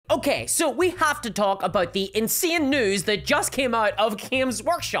Okay, so we have to talk about the insane news that just came out of Games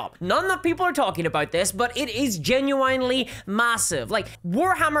Workshop. None of people are talking about this, but it is genuinely massive. Like,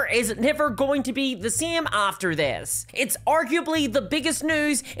 Warhammer is never going to be the same after this. It's arguably the biggest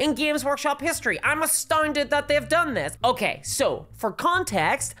news in Games Workshop history. I'm astounded that they've done this. Okay, so for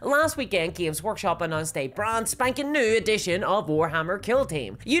context, last weekend Games Workshop announced a brand spanking new edition of Warhammer Kill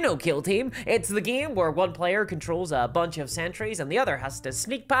Team. You know Kill Team. It's the game where one player controls a bunch of sentries and the other has to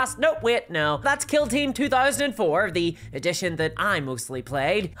sneak past. Nope, wait, no. That's Kill Team 2004, the edition that I mostly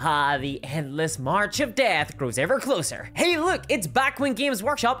played. The endless march of death grows ever closer. Hey, look, it's back when Games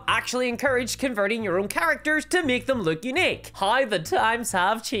Workshop actually encouraged converting your own characters to make them look unique. How the times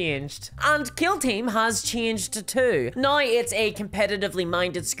have changed. And Kill Team has changed too. Now it's a competitively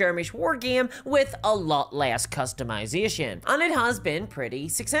minded skirmish war game with a lot less customization. And it has been pretty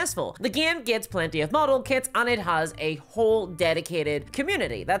successful. The game gets plenty of model kits and it has a whole dedicated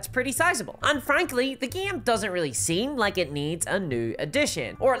community that's pretty sizable. And frankly, the game doesn't really seem like it needs a new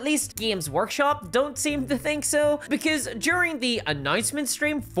edition. Or at least Games Workshop don't seem to think so, because during the announcement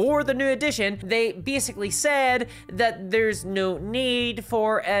stream for the new edition, they basically said that there's no need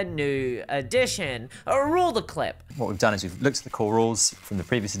for a new edition. Roll the clip. What we've done is we've looked at the core rules from the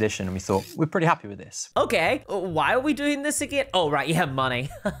previous edition and we thought we're pretty happy with this. Okay, why are we doing this again? Oh, right, you have money.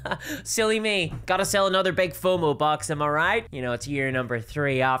 Silly me. Gotta sell another big FOMO box, am I right? You know, it's year number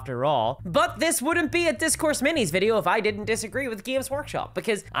 3 after all. But this wouldn't be a Discourse Minis video if I didn't disagree with Games Workshop,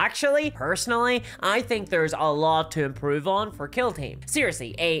 because actually, personally, I think there's a lot to improve on for Kill Team.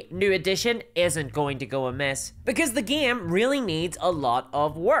 Seriously, a new edition isn't going to go amiss, because the game really needs a lot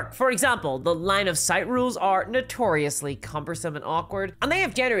of work. For example, the line of sight rules are notoriously cumbersome and awkward, and they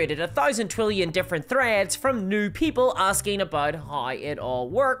have generated 1,000 trillion different threads from new people asking about how it all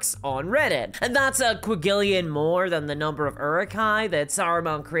works on Reddit. And that's a quadrillion more than the number of Urukai that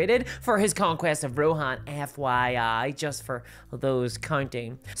Saruman created for his conquest of Rohan, FYI, just for those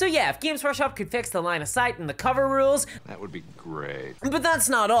counting. So yeah, if Games Workshop could fix the line of sight and the cover rules, that would be great. But that's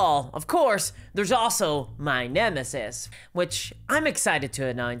not all. Of course, there's also my nemesis, which I'm excited to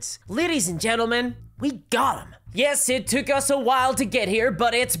announce. Ladies and gentlemen, we got him. Yes, it took us a while to get here,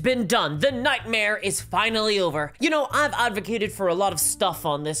 but it's been done. The nightmare is finally over. You know, I've advocated for a lot of stuff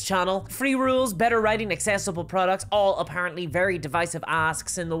on this channel. Free rules, better writing, accessible products, all apparently very divisive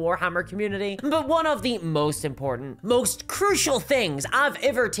asks in the Warhammer community. But one of the most important, most crucial things I've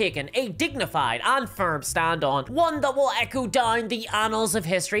ever taken a dignified and firm stand on, one that will echo down the annals of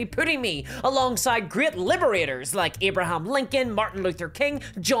history, putting me alongside great liberators like Abraham Lincoln, Martin Luther King,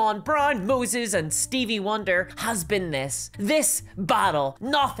 John Brown, Moses, and Stevie Wonder, has been this battle.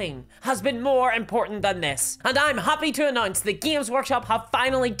 Nothing has been more important than this. And I'm happy to announce that Games Workshop have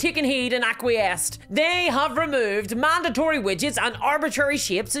finally taken heed and acquiesced. They have removed mandatory widgets and arbitrary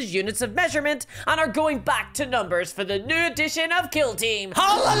shapes as units of measurement and are going back to numbers for the new edition of Kill Team.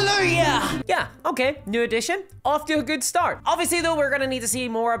 Hallelujah! Yeah, okay, new edition, off to a good start. Obviously though, we're gonna need to see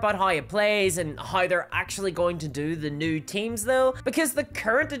more about how it plays and how they're actually going to do the new teams though, because the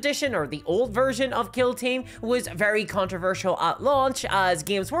current edition or the old version of Kill Team was very controversial at launch, as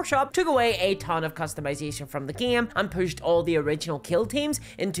Games Workshop took away a ton of customization from the game and pushed all the original Kill Teams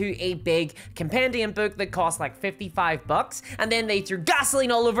into a big compendium book that cost like 55 bucks, and then they threw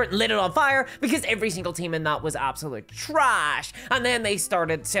gasoline all over it and lit it on fire because every single team in that was absolute trash. And then they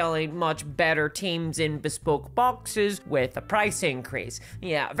started selling much better teams in bespoke boxes with a price increase.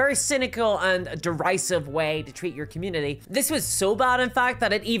 Yeah, very cynical and derisive way to treat your community. This was so bad, in fact,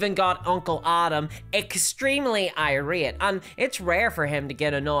 that it even got Uncle Adam extremely irate, and it's rare for him to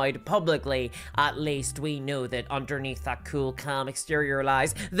get annoyed publicly. At least we know that underneath that cool, calm exterior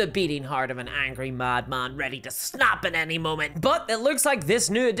lies the beating heart of an angry madman ready to snap at any moment. But it looks like this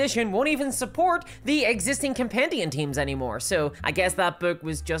new edition won't even support the existing compendium teams anymore, so I guess that book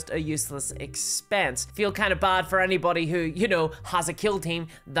was just a useless expense. Feel kind of bad for anybody who, you know, has a kill team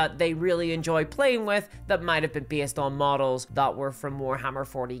that they really enjoy playing with that might have been based on models that were from Warhammer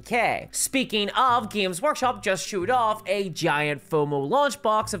 40k. Speaking of, Games Workshop just showed off a giant FOMO launch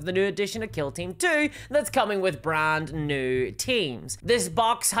box of the new edition of Kill Team 2 that's coming with brand new teams. This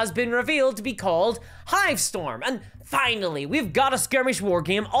box has been revealed to be called Hivestorm, and finally, we've got a skirmish war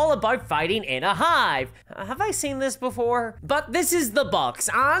game all about fighting in a hive. Have I seen this before? But this is the box,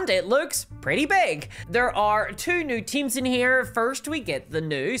 and it looks pretty big. There are 2 new teams in here. First, we get the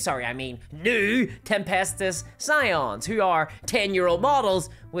new Tempestus Scions, who are 10-year-old models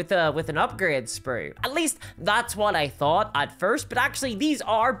with an upgrade sprue. At least that's what I thought at first, but actually these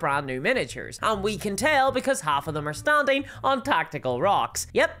are brand new miniatures, and we can tell because half of them are standing on tactical rocks.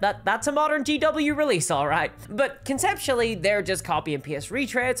 Yep, that's a modern GW release, all right. But conceptually, they're just copy and paste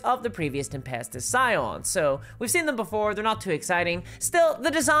retreads of the previous Tempestus Scions. So we've seen them before, they're not too exciting. Still, the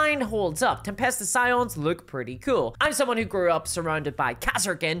design holds up. Tempestus Scions look pretty cool. I'm someone who grew up surrounded by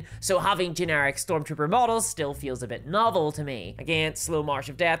Kazarkin, so having generic Stormtrooper models still feels a bit novel to me. Again, slow march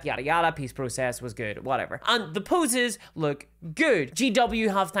of death, yada yada, peace process was good, whatever. And the poses look good.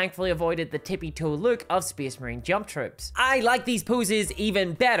 GW have thankfully avoided the tippy-toe look of Space Marine jump troops. I like these poses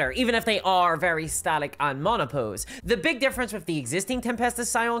even better, even if they are very static and monopose. The big difference with the existing Tempestus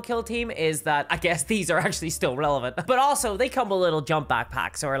Scion kill team is that I guess these are actually still relevant, but also they come with little jump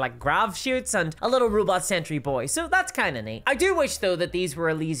backpacks or like grav chutes and a little robot sentry boy, so that's kind of neat. I do wish though that these were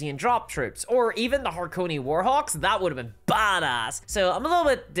Elysian drop troops or even the Harkoni Warhawks. That would have been badass. So I'm a little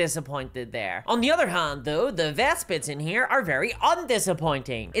bit disappointed there. On the other hand though, the Vespids in here are very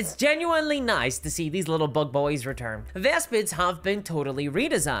undisappointing. It's genuinely nice to see these little bug boys return. Vespids have been totally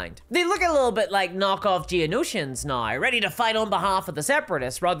redesigned. They look a little bit like knockoff Geonosians now, ready to fight on behalf of the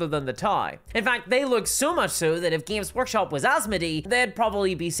Separatists rather than the TIE. In fact, they look so much so that if Games Workshop was Asmodee, they'd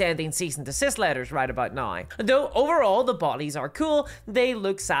probably be sending cease and desist letters right about now. Though overall, the bodies are cool, they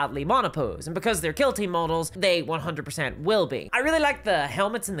look sadly monopose, and because they're kill team models, they 100% will be. I really like the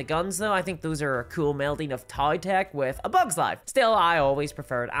helmets and the guns though. I think those are a cool melding of TIE tech with a Bug's Life. Still, I always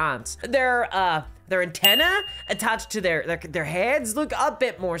preferred ants. Their antenna attached to their heads look a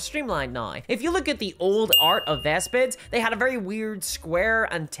bit more streamlined now. If you look at the old art of Vespids, they had a very weird square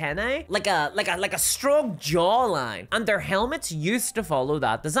antennae, like a strong jawline, and their helmets used to follow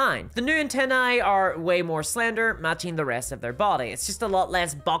that design. The new antennae are way more slender, matching the rest of their body. It's just a lot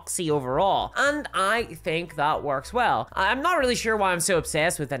less boxy overall, and I think that works well. I'm not really sure why I'm so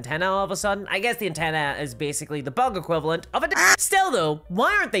obsessed with antenna all of a sudden. I guess the antenna is basically the bug equivalent of a Still though,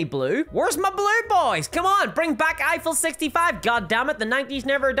 why aren't they blue? Where's my blue boys? Come on, bring back Eiffel 65. God damn it, the 90s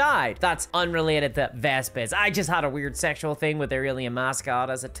never died. That's unrelated to Vespids. I just had a weird sexual thing with their alien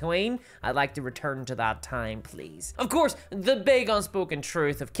mascot as a tween. I'd like to return to that time, please. Of course, the big unspoken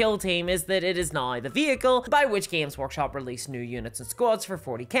truth of Kill Team is that it is now the vehicle by which Games Workshop release new units and squads for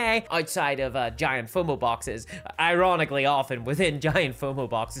 40k outside of giant FOMO boxes. Ironically, often within giant FOMO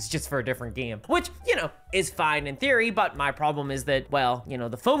boxes just for a different game, which, you know, is fine in theory, but my problem is that, well, you know,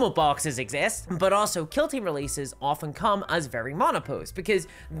 the FOMO boxes exist, but also Kill Team releases often come as very monopose because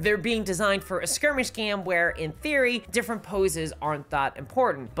they're being designed for a skirmish game where, in theory, different poses aren't that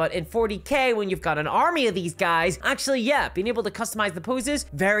important. But in 40k, when you've got an army of these guys, actually, yeah, being able to customize the poses,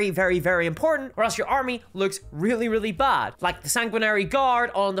 very, very, very important, or else your army looks really, really bad. Like the Sanguinary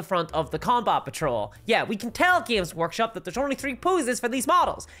Guard on the front of the Combat Patrol. Yeah, we can tell Games Workshop that there's only 3 poses for these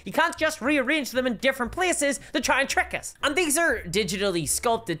models. You can't just rearrange them in different places to try and trick us. And these are digitally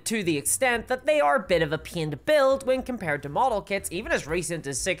sculpted to the extent that they are a bit of a pain to build when compared to model kits even as recent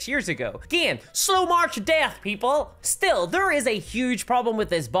as 6 years ago. Again, slow march of death, people. Still, there is a huge problem with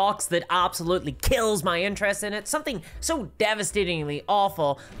this box that absolutely kills my interest in it. Something so devastatingly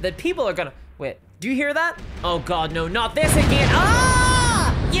awful that people are gonna... Wait, do you hear that? Oh god, no, not this again.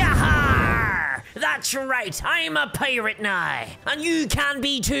 Ah! Yaha! That's right, I'm a pirate now. And you can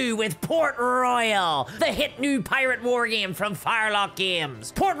be too with Port Royal, the hit new pirate war game from Firelock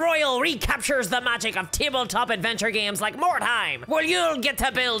Games. Port Royal recaptures the magic of tabletop adventure games like Mordheim, where you'll get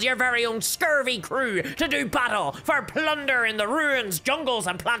to build your very own scurvy crew to do battle for plunder in the ruins, jungles,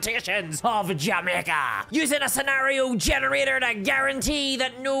 and plantations of Jamaica, using a scenario generator to guarantee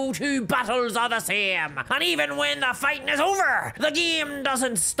that no 2 battles are the same. And even when the fighting is over, the game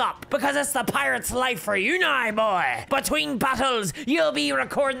doesn't stop, because it's the pirate's life for you now, boy. Between battles, you'll be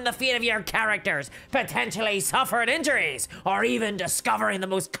recording the fate of your characters, potentially suffering injuries, or even discovering the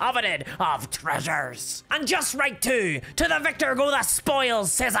most coveted of treasures. And just right too, to the victor go the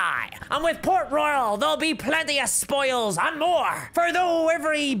spoils, says I. And with Port Royal, there'll be plenty of spoils and more. For though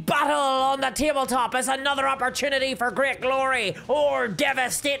every battle on the tabletop is another opportunity for great glory or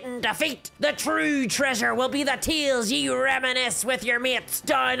devastating defeat, the true treasure will be the tales ye reminisce with your mates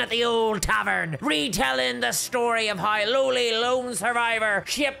down at the old tavern, retelling the story of how lowly lone survivor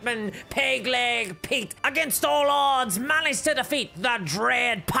Shipman Pegleg Pete against all odds managed to defeat the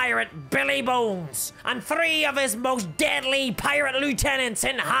dread pirate Billy Bones and 3 of his most deadly pirate lieutenants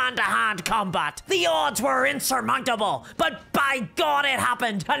in hand-to-hand combat. The odds were insurmountable, but by God it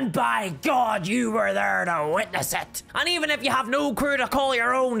happened, and by God you were there to witness it. And even if you have no crew to call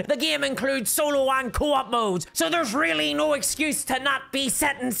your own, the game includes solo and co-op modes, so there's really no excuse to not be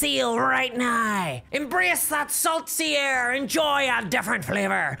setting sail right now. my! Embrace that salt sea air, enjoy a different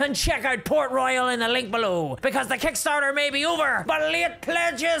flavor, and check out Port Royal in the link below, because the Kickstarter may be over, but late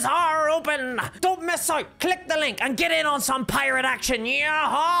pledges are open! Don't miss out, click the link and get in on some pirate action,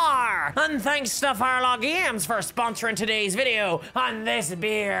 yahar! And thanks to Farlock Games for sponsoring today's video on this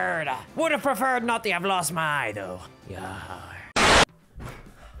beard. Would have preferred not to have lost my eye though, yahar.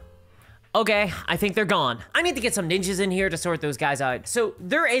 Okay, I think they're gone. I need to get some ninjas in here to sort those guys out. So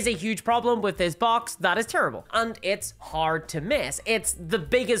there is a huge problem with this box that is terrible, and it's hard to miss. It's the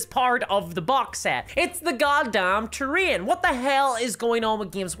biggest part of the box set. It's the goddamn terrain. What the hell is going on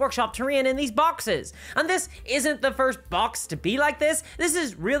with Games Workshop terrain in these boxes? And this isn't the first box to be like this. This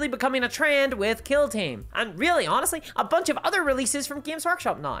is really becoming a trend with Kill Team. And really, honestly, a bunch of other releases from Games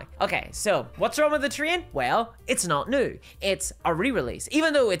Workshop now. Okay, so what's wrong with the terrain? Well, it's not new. It's a re-release.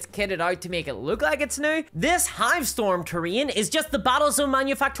 Even though it's kitted out to make it look like it's new, this Hivestorm terrain is just the Battlezone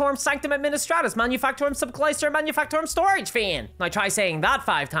Manufactorum Sanctum Administratus Manufactorum Subcluster Manufactorum Storage Fan. Now try saying that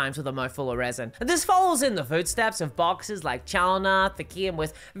 5 times with a mouthful of resin. And this follows in the footsteps of boxes like Chalna, that came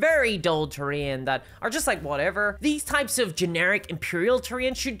with very dull terrain that are just like whatever. These types of generic Imperial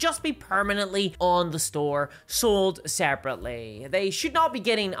terrain should just be permanently on the store, sold separately. They should not be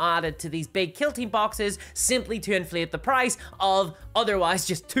getting added to these big Kill Team boxes simply to inflate the price of otherwise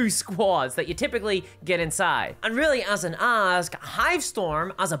just 2 squads that you typically get inside. And really, as an ask,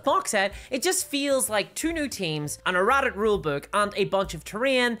 Hivestorm as a box set, it just feels like 2 new teams, an errated rulebook, and a bunch of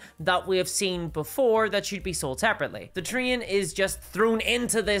terrain that we have seen before that should be sold separately. The terrain is just thrown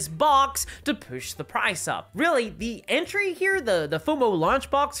into this box to push the price up. Really, the entry here, the FOMO launch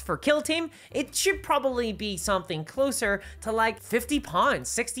box for Kill Team, it should probably be something closer to like £50,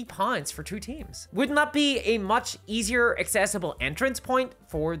 £60 for 2 teams. Wouldn't that be a much easier accessible entrance point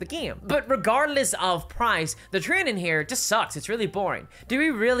for the game? But regardless of price, the terrain in here just sucks. It's really boring. Do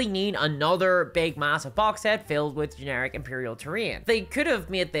we really need another big massive box set filled with generic Imperial terrain? They could have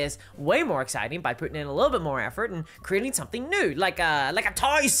made this way more exciting by putting in a little bit more effort and creating something new, like a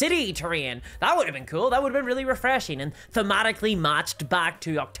Toy City terrain. That would have been cool. That would have been really refreshing and thematically matched back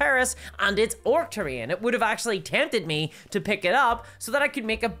to Octeris and its Orc terrain. It would have actually tempted me to pick it up so that I could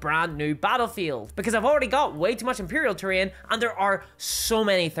make a brand new battlefield, because I've already got way too much Imperial terrain and there are so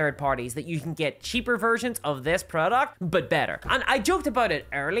many third parties that you can get cheaper versions of this product, but better. And I joked about it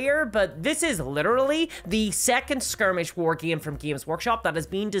earlier, but this is literally the second skirmish war game from Games Workshop that is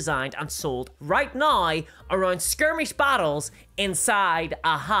being designed and sold right now around skirmish battles inside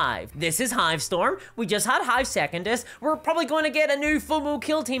a hive. This is Hivestorm. We just had Hive Secondus. We're probably going to get a new FOMO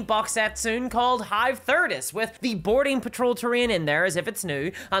Kill Team box set soon called Hive Thirdus, with the boarding patrol terrain in there as if it's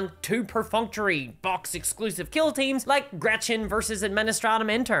new, and 2 perfunctory box exclusive kill teams like Gretchen versus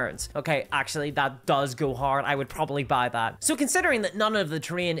Administratum Interns. Okay, actually that does go hard. I would probably buy that. So considering that none of the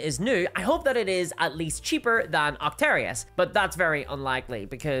terrain is new, I hope that it is at least cheaper than Octarius, but that's very unlikely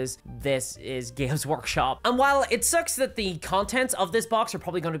because this is Games Workshop. And while it sucks that the contents of this box are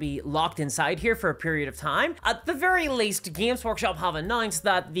probably going to be locked inside here for a period of time, at the very least, Games Workshop have announced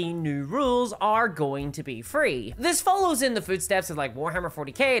that the new rules are going to be free. This follows in the footsteps of like Warhammer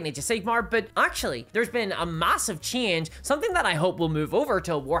 40k and Age of Sigmar, but actually, there's been a massive change, something that I hope will move over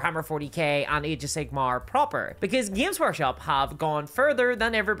to Warhammer 40k and Age of Sigmar proper, because Games Workshop have gone further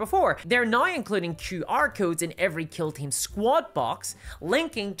than ever before. They're now including QR codes in every Kill Team squad box,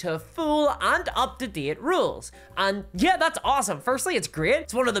 linking to full and up-to-date rules. And yeah, that's awesome. Firstly, it's great.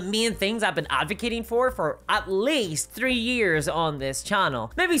 It's one of the main things I've been advocating for at least 3 years on this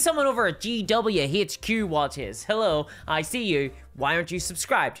channel. Maybe someone over at GWHQ watches. Hello, I see you. Why aren't you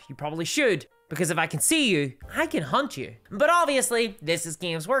subscribed? You probably should, because if I can see you, I can hunt you. But obviously, this is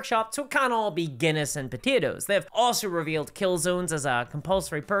Games Workshop, so it can't all be Guinness and potatoes. They've also revealed kill zones as a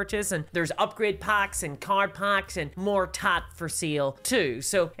compulsory purchase, and there's upgrade packs and card packs and more tat for sale too.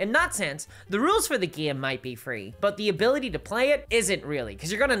 So in that sense, the rules for the game might be free, but the ability to play it isn't really,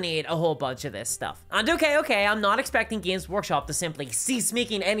 because you're gonna need a whole bunch of this stuff. And okay, I'm not expecting Games Workshop to simply cease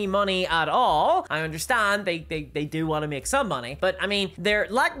making any money at all. I understand they do want to make some money, but I mean, they're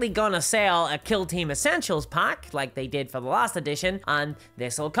likely gonna sell a Kill Team Essentials pack like they did for the last edition, and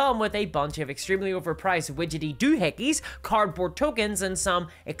this will come with a bunch of extremely overpriced widgety doohickeys, cardboard tokens, and some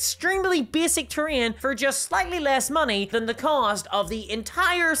extremely basic terrain for just slightly less money than the cost of the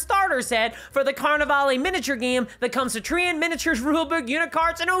entire starter set for the Carnivale miniature game that comes to terrain, miniatures, rulebook, unit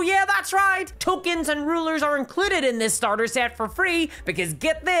cards, and oh yeah, that's right, tokens and rulers are included in this starter set for free, because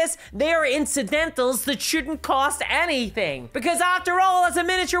get this, they are incidentals that shouldn't cost anything. Because after all, as a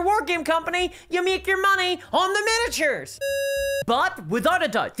miniature wargame company, way you make your money on the miniatures. But without a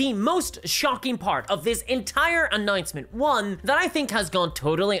doubt, the most shocking part of this entire announcement, one that I think has gone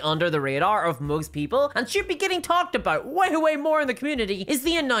totally under the radar of most people and should be getting talked about way more in the community, is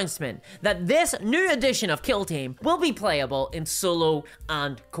the announcement that this new edition of Kill Team will be playable in solo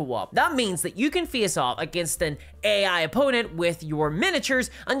and co-op. That means that you can face off against an AI opponent with your miniatures,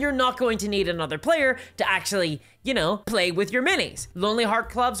 and you're not going to need another player to actually, you know, play with your minis. Lonely Heart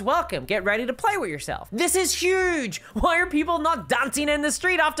Club's welcome. Get ready to play with yourself. This is huge. Why are people not dancing in the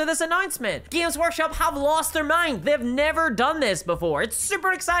street after this announcement? Games Workshop have lost their mind. They've never done this before. It's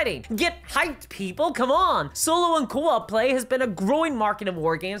super exciting. Get hyped, people. Come on. Solo and co-op play has been a growing market in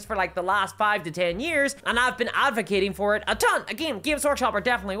war games for like the last 5 to 10 years, and I've been advocating for it a ton. Again, Games Workshop are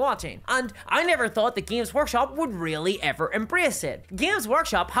definitely watching. And I never thought that Games Workshop would really ever embrace it. Games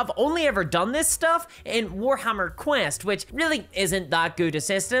Workshop have only ever done this stuff in Warhammer Quest, which really isn't that good a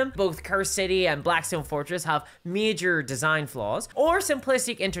system. Both Curse City and Blackstone Fortress have major design flaws, or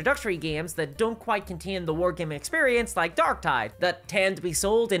simplistic introductory games that don't quite contain the wargaming experience like Darktide, that tend to be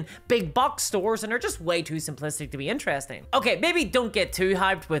sold in big box stores and are just way too simplistic to be interesting. Okay, maybe don't get too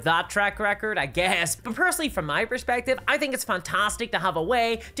hyped with that track record, I guess, but personally from my perspective, I think it's fantastic to have a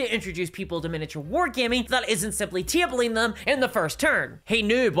way to introduce people to miniature wargaming that isn't simply tabling them in the first turn. Hey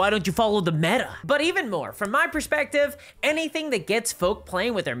noob, why don't you follow the meta? But even more, from my perspective, anything that gets folk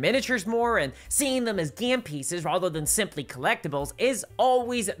playing with their miniatures more and seeing them as game pieces rather than simply collectibles is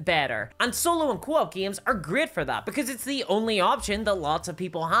always better. And solo and co-op games are great for that because it's the only option that lots of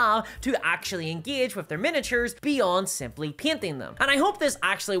people have to actually engage with their miniatures beyond simply painting them. And I hope this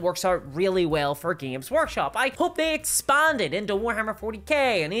actually works out really well for Games Workshop. I hope they expand it into Warhammer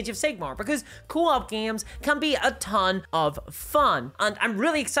 40k and Age of Sigmar, because co-op games can be a ton of fun. And I'm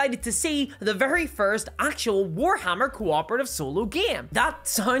really excited to see the very first actual Warhammer cooperative solo game. That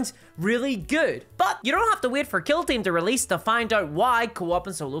sounds really good. But you don't have to wait for Kill Team to release to find out why co-op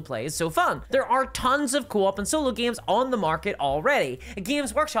and solo play is so fun. There are tons of co-op and solo games on the market already.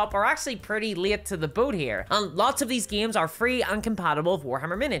 Games Workshop are actually pretty late to the boat here, and lots of these games are free and compatible with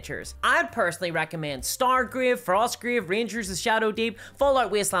Warhammer miniatures. I'd personally recommend Stargrave, Frostgrave, Rangers of Shadow Deep, Fallout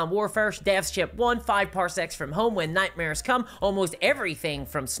Wasteland Warfare, Death's Ship 1, 5 Parsecs from Home, When Nightmares Come, almost everything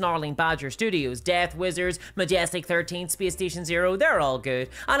from Snarling Badger Studios, Death Wizards, Majestic 13, Space Station Zero, they're all good.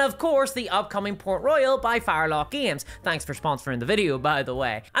 And of course, the upcoming Port Royal by Firelock Games. Thanks for sponsoring the video, by the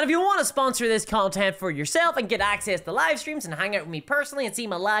way. And if you want to sponsor this content for yourself and get access to live streams and hang out with me personally and see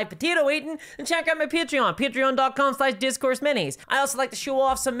my live potato eating, then check out my Patreon, patreon.com/discourseminis. I also like to show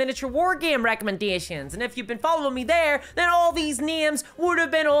off some miniature war game recommendations, and if you've been following me there, then all these names would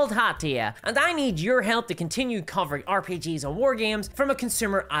have been old hat to you. And I need your help to continue covering RPGs and war games from a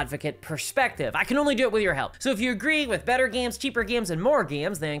consumer advocate perspective. I can only do it with your help. So if you agree with better games, cheaper games, and more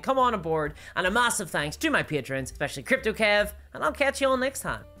games, then come on aboard. And a massive thanks to my patrons, especially CryptoKev, and I'll catch you all next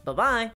time. Bye-bye.